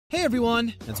Hey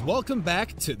everyone, and welcome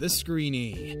back to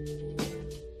TheScreeny.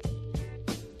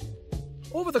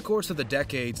 Over the course of the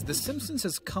decades, The Simpsons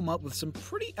has come up with some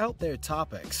pretty out there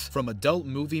topics. From adult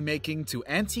movie making to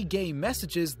anti-gay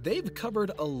messages, they've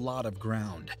covered a lot of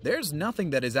ground. There's nothing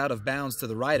that is out of bounds to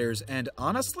the writers, and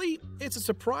honestly, it's a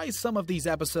surprise some of these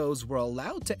episodes were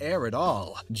allowed to air at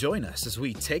all. Join us as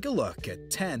we take a look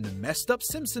at 10 messed up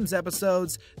Simpsons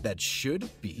episodes that should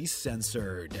be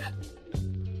censored.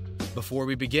 Before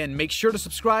we begin, make sure to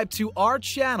subscribe to our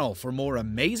channel for more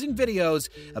amazing videos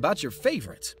about your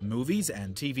favorite movies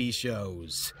and TV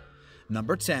shows.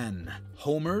 Number 10.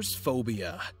 Homer's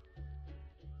Phobia.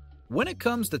 When it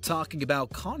comes to talking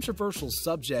about controversial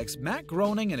subjects, Matt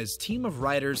Groening and his team of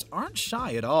writers aren't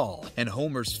shy at all. In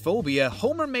Homer's Phobia,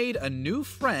 Homer made a new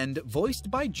friend voiced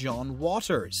by John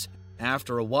Waters.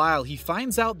 After a while, he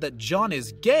finds out that John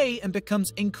is gay and becomes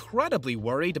incredibly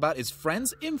worried about his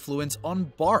friend's influence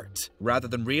on Bart. Rather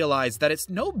than realize that it's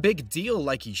no big deal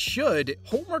like he should,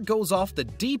 Homer goes off the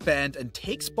deep end and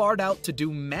takes Bart out to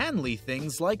do manly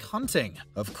things like hunting.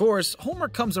 Of course, Homer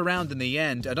comes around in the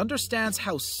end and understands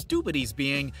how stupid he's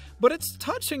being, but it's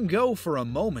touch and go for a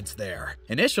moment there.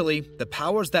 Initially, the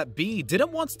powers that be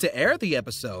didn't want to air the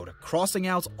episode, crossing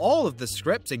out all of the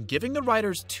script and giving the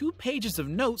writers 2 pages of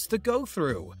notes to go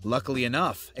through. Luckily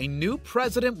enough, a new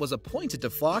president was appointed to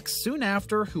Fox soon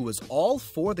after who was all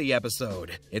for the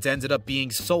episode. It ended up being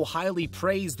so highly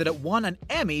praised that it won an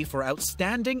Emmy for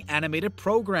Outstanding Animated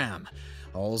Program.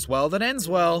 All's well that ends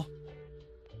well.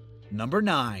 Number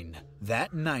 9.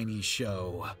 That 90s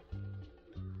Show.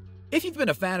 If you've been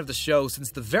a fan of the show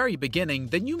since the very beginning,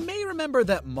 then you may remember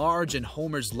that Marge and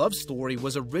Homer's love story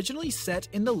was originally set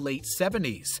in the late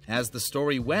 70s. As the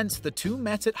story went, the two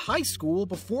met at high school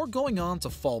before going on to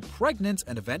fall pregnant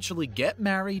and eventually get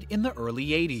married in the early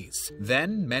 80s.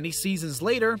 Then, many seasons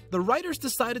later, the writers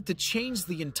decided to change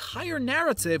the entire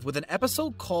narrative with an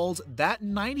episode called That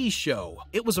 90s Show.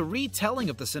 It was a retelling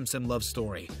of the Simpson love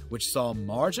story, which saw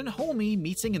Marge and Homie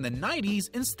meeting in the 90s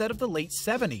instead of the late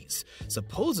 70s,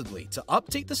 supposedly to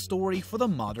update the story for the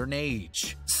modern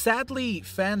age. Sadly,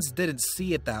 fans didn't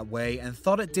see it that way and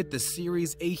thought it did the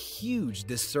series a huge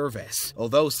disservice.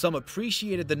 Although some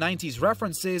appreciated the 90s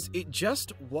references, it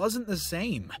just wasn't the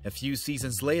same. A few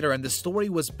seasons later and the story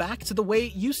was back to the way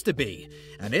it used to be,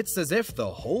 and it's as if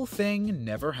the whole thing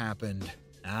never happened.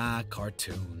 Ah,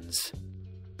 cartoons.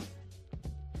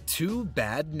 2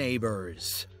 Bad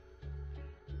Neighbors.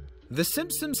 The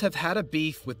Simpsons have had a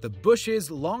beef with the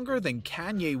Bushes longer than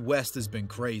Kanye West has been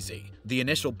crazy. The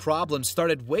initial problem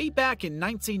started way back in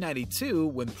 1992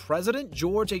 when President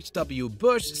George H.W.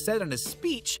 Bush said in a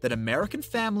speech that American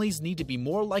families need to be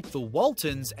more like the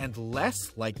Waltons and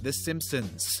less like the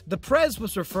Simpsons. The Prez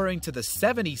was referring to the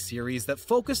 70s series that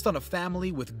focused on a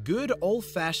family with good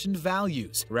old-fashioned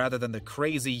values, rather than the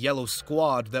crazy yellow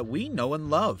squad that we know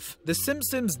and love. The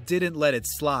Simpsons didn't let it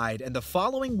slide, and the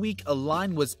following week a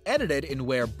line was edited in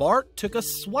where Bart took a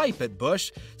swipe at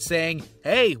Bush, saying,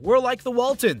 "Hey, we're like the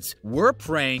Waltons. We're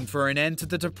praying for an end to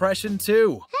the Depression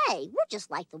too." Hey, we're just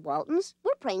like the Waltons.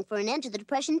 We're praying for an end to the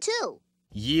Depression too.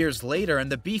 Years later, and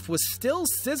the beef was still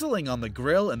sizzling on the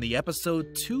grill in the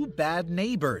episode 2 Bad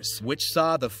Neighbors, which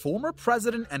saw the former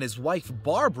president and his wife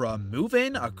Barbara move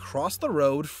in across the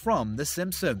road from The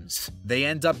Simpsons. They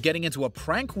end up getting into a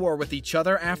prank war with each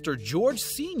other after George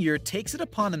Sr. takes it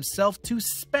upon himself to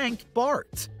spank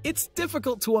Bart. It's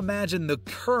difficult to imagine the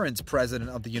current president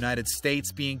of the United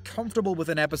States being comfortable with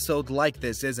an episode like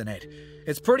this, isn't it?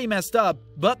 It's pretty messed up,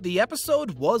 but the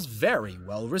episode was very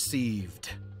well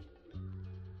received.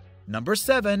 Number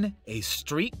 7. A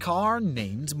Streetcar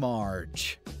Named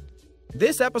Marge.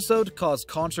 This episode caused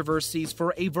controversies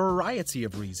for a variety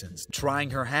of reasons.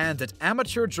 Trying her hand at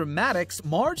amateur dramatics,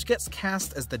 Marge gets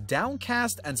cast as the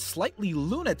downcast and slightly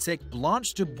lunatic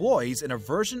Blanche DuBois in a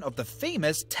version of the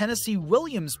famous Tennessee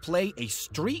Williams play A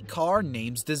Streetcar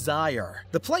Named Desire.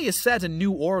 The play is set in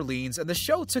New Orleans, and the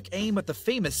show took aim at the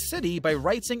famous city by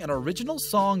writing an original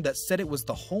song that said it was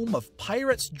the home of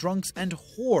pirates, drunks, and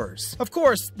whores. Of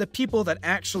course, the people that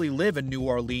actually live in New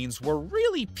Orleans were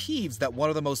really peeved that one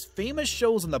of the most famous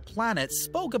shows on the planet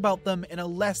spoke about them in a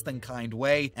less than kind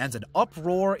way, and an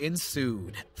uproar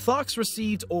ensued. Fox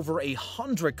received over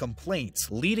 100 complaints,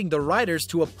 leading the writers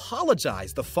to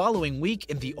apologize the following week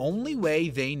in the only way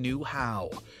they knew how.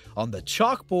 On the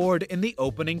chalkboard in the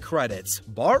opening credits,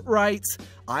 Bart writes,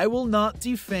 "I will not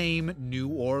defame New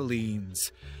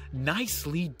Orleans."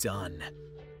 Nicely done.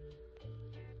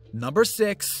 Number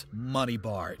 6. Money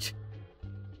Bart.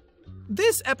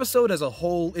 This episode as a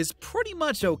whole is pretty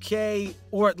much okay,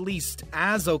 or at least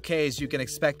as okay as you can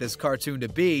expect this cartoon to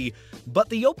be, but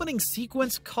the opening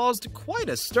sequence caused quite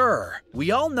a stir.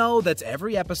 We all know that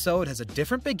every episode has a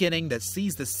different beginning that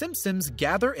sees the Simpsons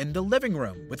gather in the living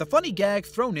room, with a funny gag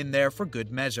thrown in there for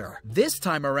good measure. This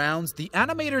time around, the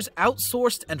animators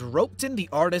outsourced and roped in the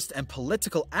artist and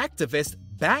political activist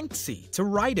Banksy to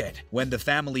write it. When the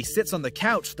family sits on the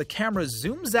couch, the camera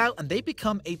zooms out and they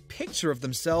become a picture of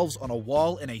themselves on a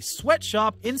wall in a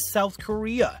sweatshop in South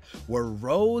Korea, where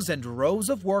rows and rows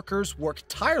of workers work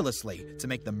tirelessly to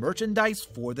make the merchandise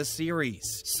for the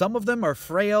series. Some of them are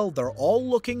frail, they're all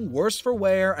looking worse for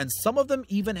wear, and some of them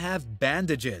even have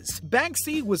bandages.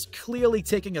 Banksy was clearly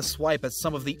taking a swipe at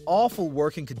some of the awful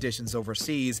working conditions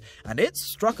overseas, and it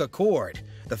struck a chord.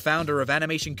 The founder of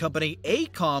animation company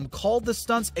ACOM called the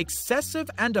stunts excessive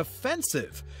and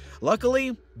offensive.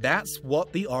 Luckily, that's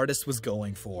what the artist was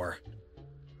going for.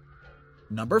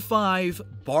 Number 5.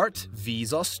 Bart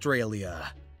vs.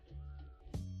 Australia.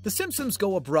 The Simpsons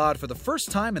go abroad for the first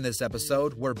time in this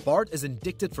episode, where Bart is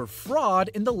indicted for fraud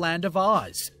in the Land of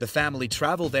Oz. The family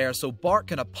travel there so Bart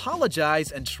can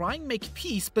apologize and try and make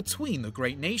peace between the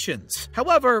great nations.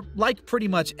 However, like pretty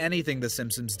much anything the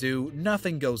Simpsons do,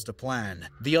 nothing goes to plan.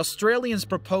 The Australians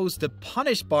propose to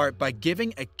punish Bart by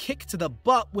giving a kick to the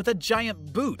butt with a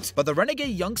giant boot, but the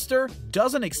renegade youngster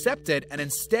doesn't accept it and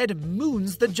instead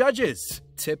moons the judges.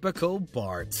 Typical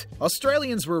Bart.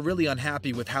 Australians were really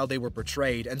unhappy with how they were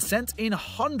portrayed and sent in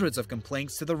hundreds of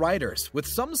complaints to the writers, with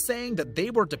some saying that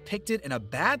they were depicted in a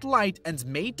bad light and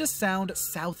made to sound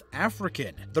South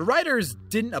African. The writers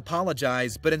didn't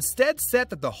apologize, but instead said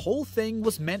that the whole thing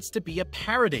was meant to be a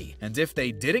parody, and if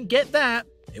they didn't get that,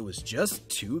 it was just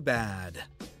too bad.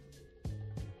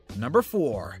 Number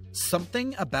 4.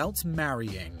 Something about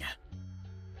marrying.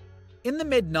 In the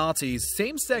mid-noughties,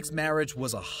 same-sex marriage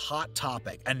was a hot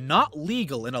topic and not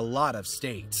legal in a lot of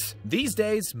states. These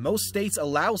days, most states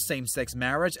allow same-sex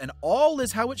marriage and all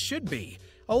is how it should be.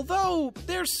 Although,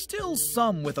 there's still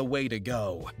some with a way to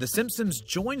go. The Simpsons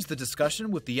joins the discussion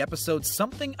with the episode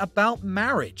Something About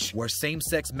Marriage, where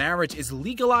same-sex marriage is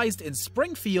legalized in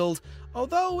Springfield,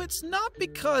 although it's not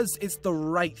because it's the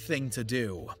right thing to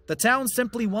do. The town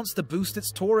simply wants to boost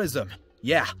its tourism.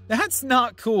 Yeah, that's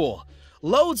not cool.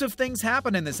 Loads of things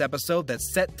happen in this episode that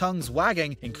set tongues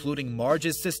wagging, including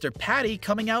Marge's sister Patty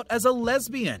coming out as a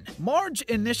lesbian. Marge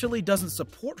initially doesn't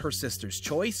support her sister's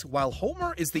choice, while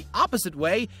Homer is the opposite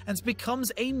way and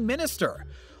becomes a minister.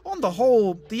 On the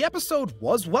whole, the episode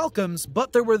was welcomed,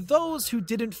 but there were those who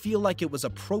didn't feel like it was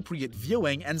appropriate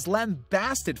viewing and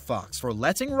lambasted Fox for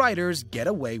letting writers get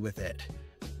away with it.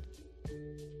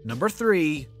 Number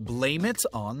 3. Blame It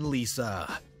on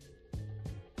Lisa.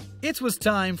 It was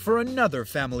time for another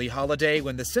family holiday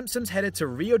when the Simpsons headed to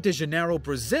Rio de Janeiro,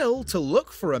 Brazil to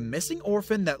look for a missing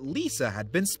orphan that Lisa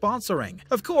had been sponsoring.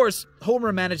 Of course,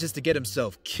 Homer manages to get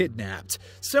himself kidnapped.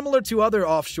 Similar to other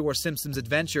offshore Simpsons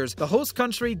adventures, the host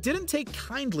country didn't take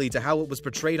kindly to how it was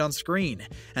portrayed on screen.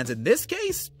 And in this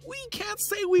case, we can't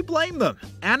say we blame them.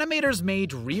 Animators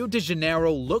made Rio de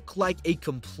Janeiro look like a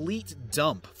complete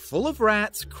dump, full of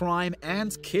rats, crime,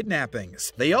 and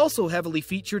kidnappings. They also heavily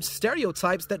featured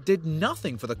stereotypes that did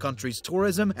nothing for the country's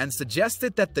tourism and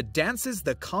suggested that the dances,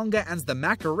 the conga, and the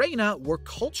macarena were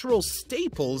cultural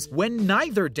staples when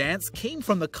neither dance came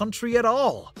from the country at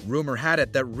all. Rumor had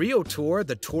it that Rio Tour,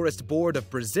 the tourist board of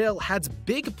Brazil, had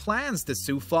big plans to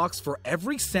sue Fox for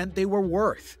every cent they were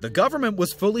worth. The government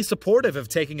was fully supportive of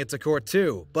taking it to court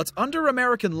too, but under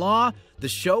American law, the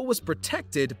show was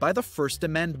protected by the First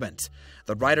Amendment.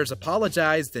 The writers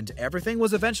apologized and everything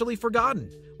was eventually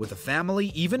forgotten, with the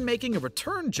family even making a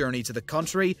return journey to the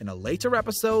country in a later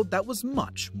episode that was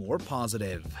much more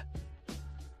positive.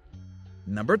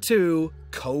 Number 2.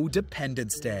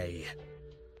 Codependence Day.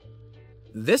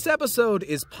 This episode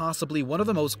is possibly one of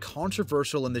the most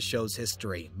controversial in the show's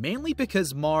history, mainly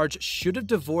because Marge should have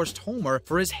divorced Homer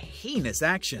for his heinous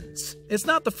actions. It's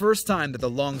not the first time that the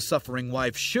long-suffering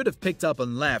wife should have picked up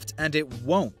and left, and it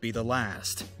won't be the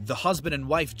last. The husband and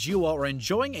wife duo are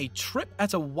enjoying a trip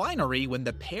at a winery when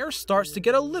the pair starts to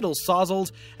get a little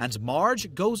sozzled, and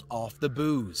Marge goes off the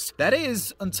booze. That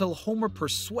is, until Homer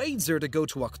persuades her to go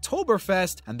to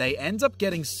Oktoberfest, and they end up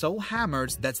getting so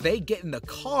hammered that they get in the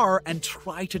car and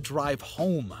try to drive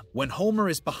home. When Homer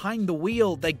is behind the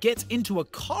wheel, they get into a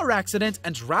car accident,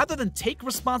 and rather than take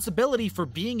responsibility for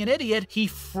being an idiot, he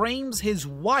frames his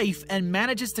wife and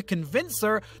manages to convince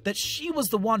her that she was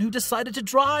the one who decided to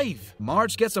drive.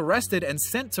 Marge gets arrested and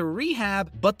sent to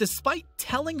rehab, but despite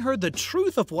telling her the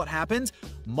truth of what happened,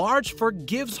 Marge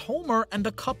forgives Homer and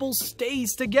the couple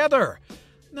stays together.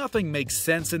 Nothing makes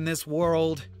sense in this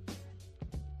world.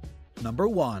 Number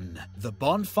 1. The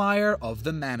Bonfire of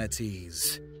the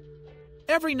Manatees.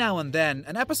 Every now and then,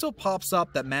 an episode pops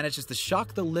up that manages to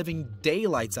shock the living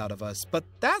daylights out of us, but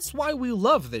that's why we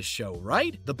love this show,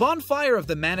 right? The Bonfire of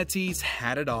the Manatees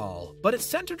had it all, but it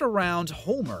centered around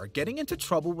Homer getting into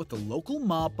trouble with the local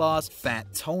mob boss,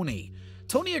 Fat Tony.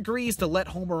 Tony agrees to let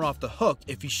Homer off the hook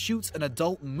if he shoots an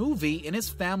adult movie in his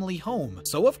family home.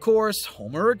 So of course,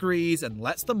 Homer agrees and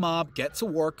lets the mob get to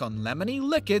work on Lemony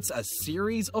Licket's A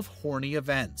Series of Horny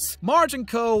Events. Marge and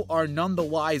co. are none the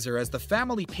wiser as the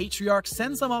family patriarch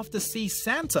sends them off to see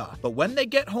Santa, but when they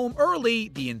get home early,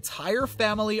 the entire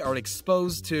family are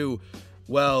exposed to,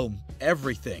 well,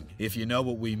 everything, if you know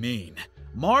what we mean.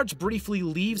 Marge briefly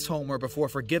leaves Homer before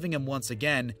forgiving him once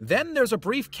again. Then there's a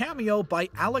brief cameo by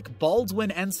Alec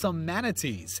Baldwin and some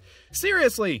manatees.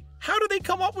 Seriously, how do they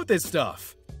come up with this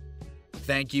stuff?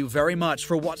 Thank you very much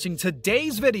for watching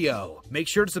today's video. Make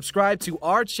sure to subscribe to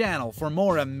our channel for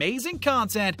more amazing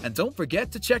content, and don't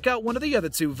forget to check out one of the other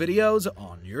 2 videos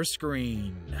on your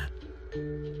screen.